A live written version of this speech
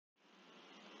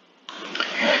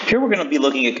Here we're going to be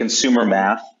looking at consumer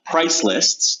math, price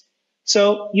lists.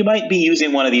 So you might be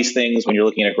using one of these things when you're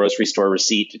looking at a grocery store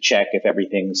receipt to check if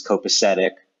everything's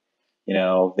copacetic. You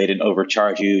know, they didn't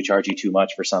overcharge you, charge you too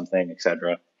much for something,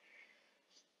 etc.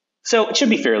 So it should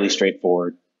be fairly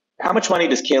straightforward. How much money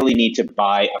does Kaylee need to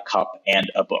buy a cup and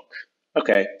a book?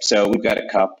 Okay, so we've got a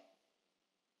cup,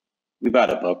 we've got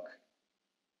a book,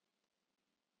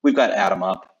 we've got to add them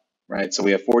up, right? So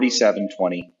we have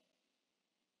 47.20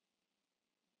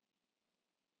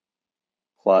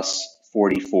 plus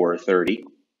 44.30.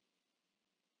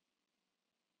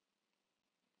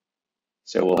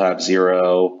 So we'll have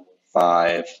 0,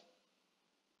 5.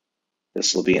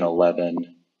 This will be an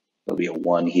 11. There'll be a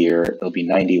 1 here. It'll be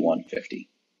 91.50.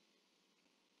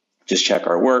 Just check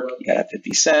our work. You got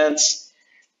 50 cents.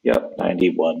 Yep,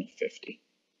 91.50.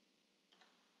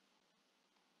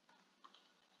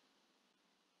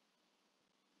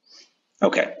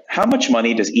 Okay, how much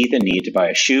money does Ethan need to buy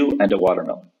a shoe and a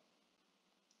watermelon?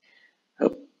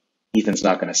 Hope Ethan's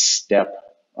not going to step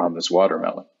on this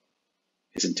watermelon.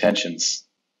 His intentions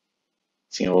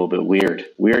seem a little bit weird.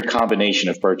 Weird combination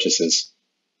of purchases.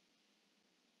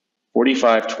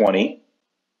 45.20,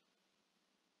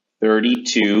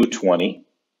 32.20.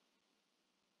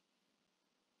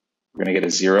 We're going to get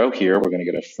a 0 here. We're going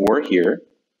to get a 4 here.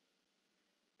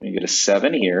 We're going to get a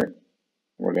 7 here.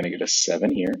 We're going to get a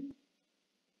 7 here.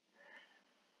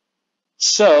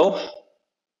 So,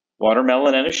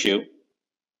 watermelon and a shoe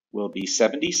will be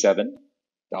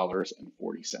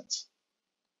 $77.40.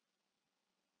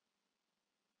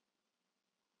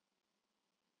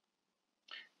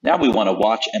 Now we want a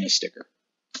watch and a sticker.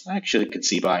 I actually could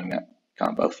see buying that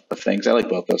combo of things. I like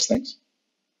both those things.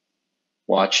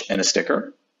 Watch and a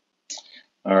sticker.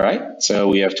 All right, so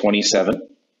we have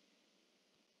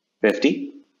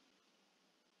 27.50,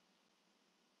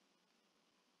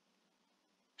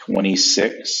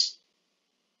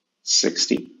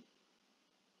 26.60,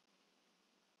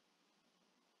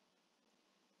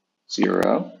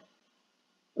 0,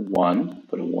 1,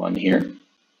 put a 1 here,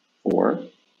 4,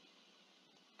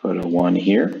 put a 1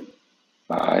 here,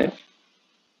 5.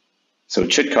 So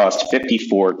it should cost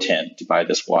 $54.10 to buy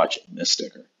this watch and this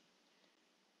sticker.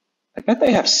 I bet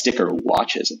they have sticker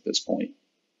watches at this point.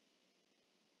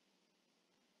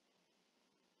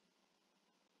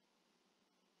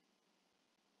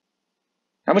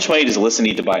 How much money does Alyssa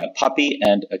need to buy a puppy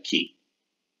and a key?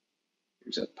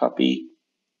 Here's a puppy.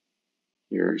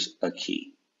 Here's a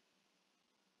key.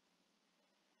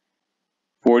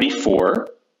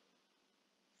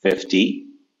 44.50.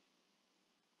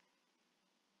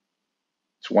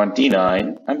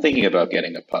 29. I'm thinking about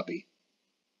getting a puppy.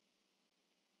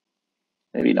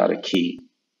 Maybe not a key.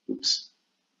 Oops.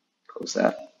 Close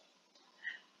that.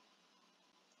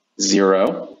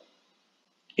 0.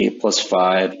 8 plus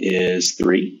 5 is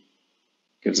 3.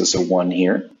 Gives us a 1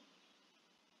 here.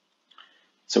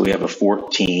 So we have a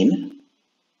 14.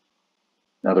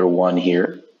 Another 1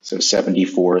 here. So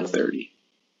 74.30.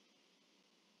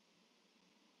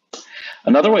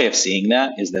 Another way of seeing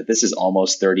that is that this is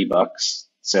almost 30 bucks.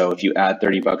 So if you add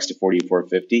 30 bucks to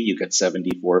 44.50, you get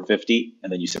 74.50,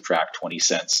 and then you subtract 20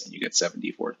 cents and you get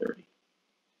 74.30.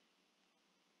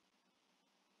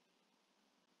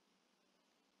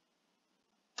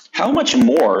 How much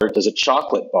more does a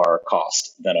chocolate bar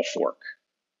cost than a fork?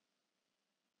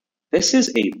 This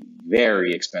is a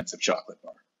very expensive chocolate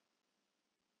bar.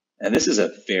 And this is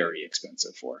a very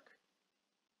expensive fork.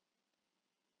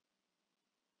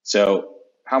 So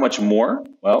how much more?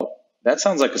 Well, that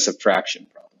sounds like a subtraction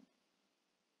problem.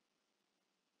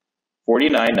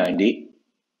 49.90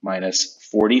 minus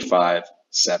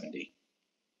 45.70.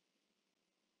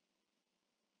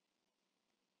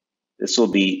 This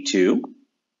will be 2.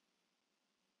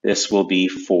 This will be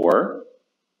 4.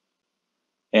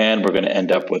 And we're going to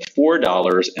end up with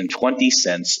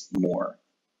 $4.20 more.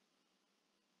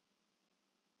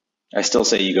 I still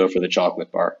say you go for the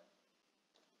chocolate bar.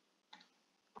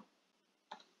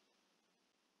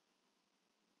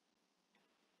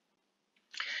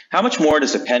 How much more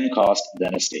does a pen cost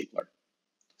than a stapler?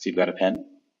 So you've got a pen,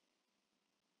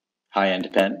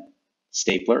 high-end pen,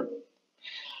 stapler.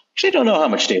 Actually, I don't know how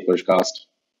much staplers cost.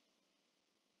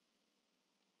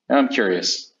 Now I'm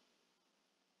curious.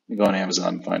 Let me go on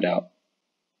Amazon and find out.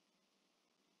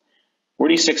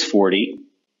 46.40,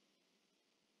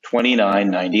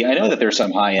 29.90. I know that there's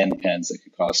some high-end pens that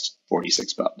could cost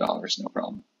 $46, no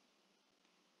problem.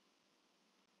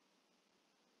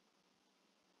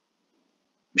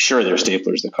 I'm sure there are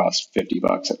staplers that cost 50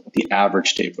 bucks, what the average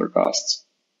stapler costs.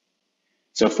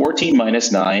 So 14 minus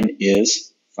 9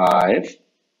 is 5.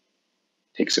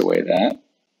 Takes away that.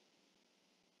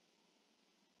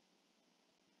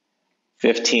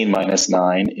 15 minus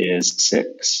 9 is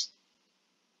 6.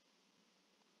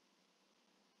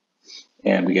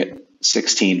 And we get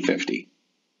 1650.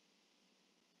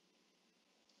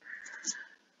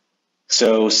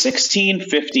 So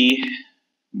 1650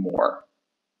 more.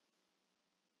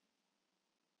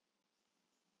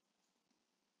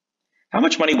 How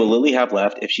much money will Lily have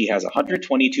left if she has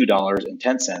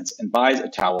 $122.10 and buys a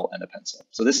towel and a pencil?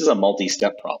 So this is a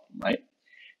multi-step problem, right?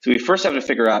 So we first have to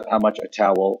figure out how much a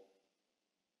towel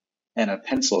and a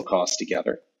pencil cost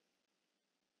together.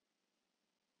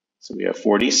 So we have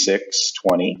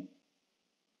 46.20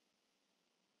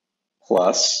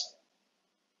 plus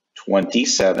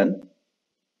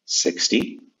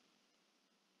 27.60.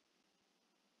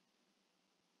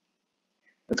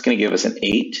 That's going to give us an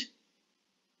 8.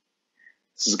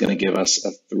 This is going to give us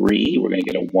a 3. We're going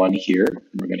to get a 1 here,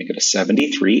 and we're going to get a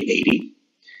 73.80.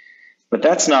 But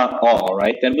that's not all,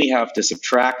 right? Then we have to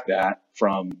subtract that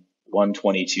from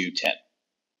 122.10.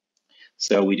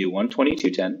 So we do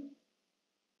 122.10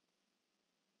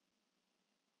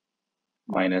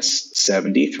 minus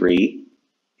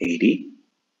 73.80.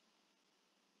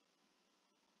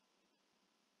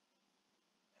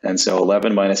 And so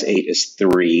 11 minus 8 is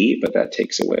 3, but that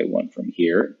takes away 1 from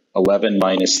here. 11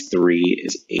 minus 3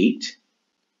 is 8.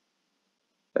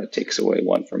 That takes away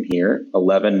 1 from here.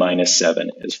 11 minus 7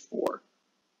 is 4.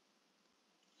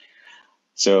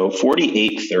 So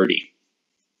 48.30.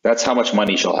 That's how much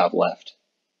money she'll have left.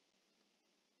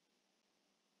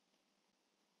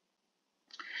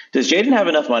 Does Jaden have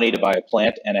enough money to buy a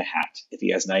plant and a hat if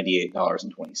he has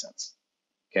 $98.20?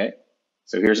 Okay,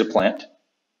 so here's a plant.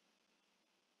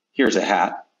 Here's a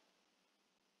hat.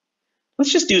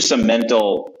 Let's just do some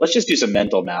mental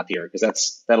math here,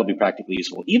 because that'll be practically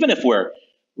useful. Even if we're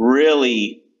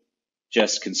really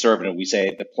just conservative, we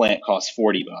say the plant costs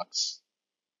 40 bucks.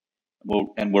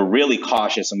 And we're really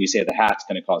cautious and we say the hat's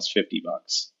going to cost 50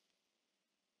 bucks.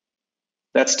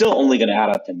 That's still only going to add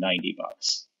up to 90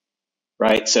 bucks,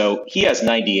 right? So he has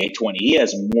 98.20. He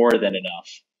has more than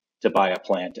enough to buy a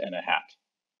plant and a hat.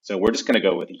 So we're just going to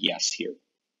go with yes here.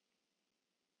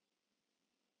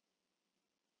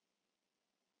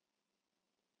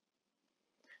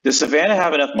 Does Savannah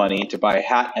have enough money to buy a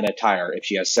hat and a tire if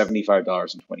she has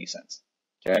 $75.20?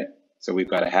 Okay, so we've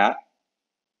got a hat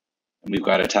and we've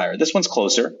got a tire. This one's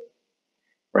closer,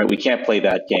 right? We can't play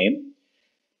that game.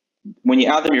 When you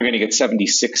add them, you're going to get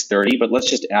 76.30, but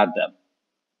let's just add them.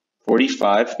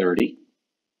 45.30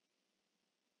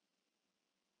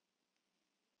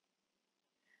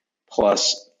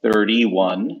 plus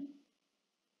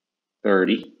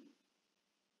 31.30,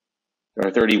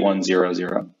 or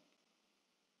 31.00.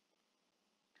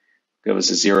 Give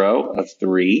us a 0, a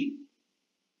 3,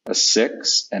 a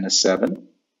 6, and a 7.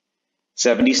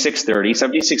 76.30.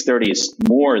 76.30 is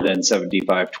more than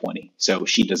 75.20, so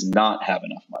she does not have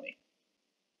enough money.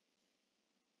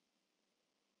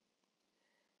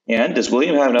 And does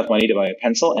William have enough money to buy a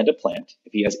pencil and a plant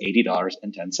if he has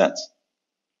 $80.10?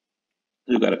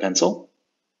 We've got a pencil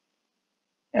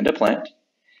and a plant.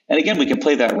 And again, we can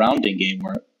play that rounding game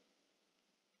where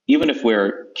even if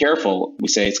we're careful, we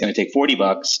say it's going to take 40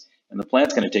 bucks and the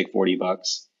plant's going to take 40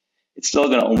 bucks. It's still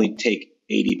going to only take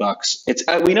 80 bucks.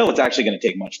 We know it's actually going to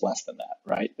take much less than that,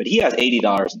 right? But he has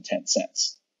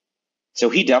 $80.10. So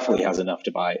he definitely has enough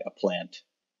to buy a plant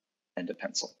and a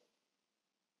pencil.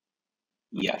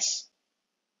 Yes.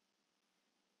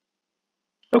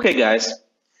 Okay, guys,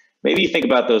 maybe you think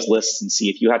about those lists and see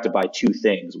if you had to buy 2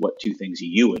 things, what 2 things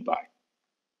you would buy.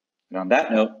 And on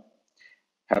that note,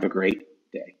 have a great